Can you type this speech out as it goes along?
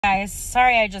guys,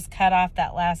 sorry I just cut off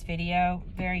that last video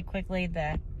very quickly.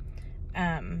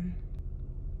 I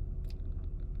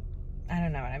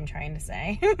don't know what I'm trying to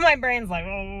say. My brain's like,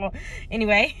 oh.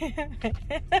 Anyway,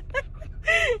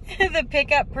 the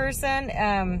pickup person,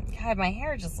 God, my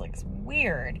hair just looks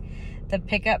weird. The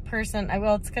pickup person,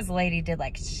 well, it's because the lady did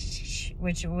like shh,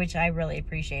 which I really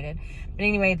appreciated. But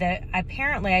anyway,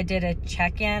 apparently I did a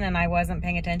check-in and I wasn't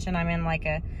paying attention. I'm in like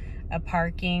a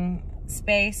parking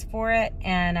space for it,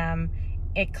 and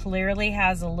it clearly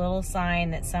has a little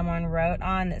sign that someone wrote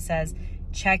on that says,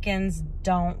 check-ins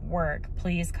don't work,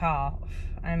 please call.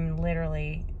 I'm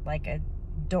literally like a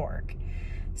dork.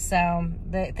 So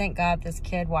thank God this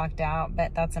kid walked out,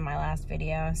 but that's in my last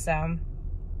video. So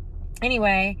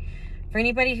anyway, for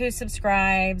anybody who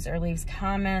subscribes or leaves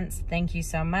comments, thank you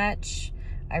so much.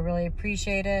 I really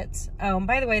appreciate it. Oh, and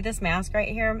by the way, this mask right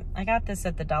here, I got this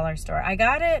at the dollar store. I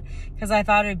got it because I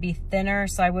thought it would be thinner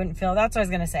so I wouldn't feel, that's what I was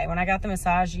going to say. When I got the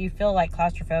massage, you feel like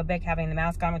claustrophobic having the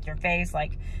mask on with your face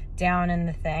like down in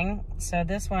the thing. So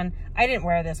this one, I didn't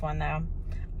wear this one though.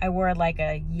 I wore like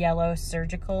a yellow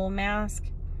surgical mask.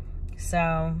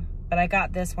 So, but I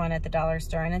got this one at the dollar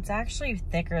store and it's actually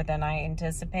thicker than I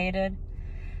anticipated.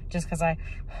 Just because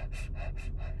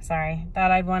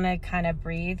thought I'd want to kind of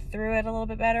breathe through it a little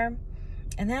bit better.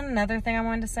 And then another thing I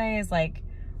wanted to say is like,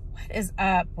 what is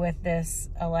up with this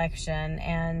election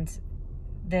and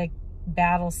the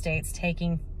battle states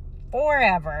taking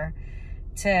forever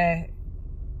to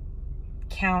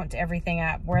count everything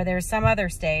up, where there's some other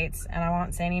states, and I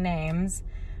won't say any names,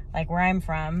 like where I'm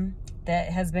from, that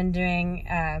has been doing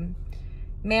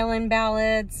mail-in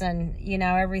ballots and, you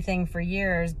know, everything for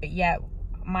years, but yet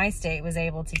my state was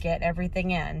able to get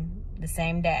everything in the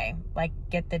same day, like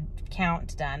get the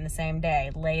count done the same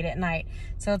day, late at night.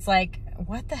 So it's like,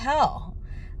 what the hell?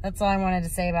 That's all I wanted to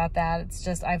say about that. It's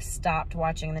just, I've stopped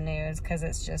watching the news because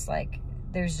it's just like,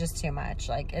 there's just too much.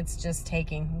 Like, it's just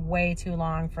taking way too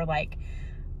long for like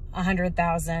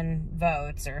 100,000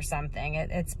 votes or something.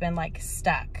 It's been like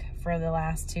stuck for the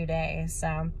last 2 days.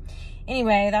 So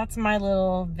anyway, that's my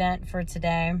little vent for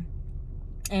today.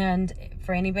 And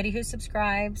for anybody who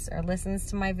subscribes or listens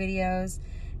to my videos,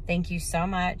 thank you so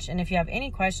much. And if you have any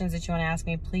questions that you want to ask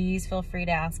me, please feel free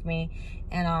to ask me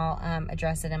and I'll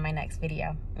address it in my next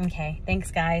video. Okay,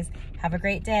 thanks guys. Have a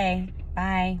great day.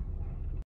 Bye.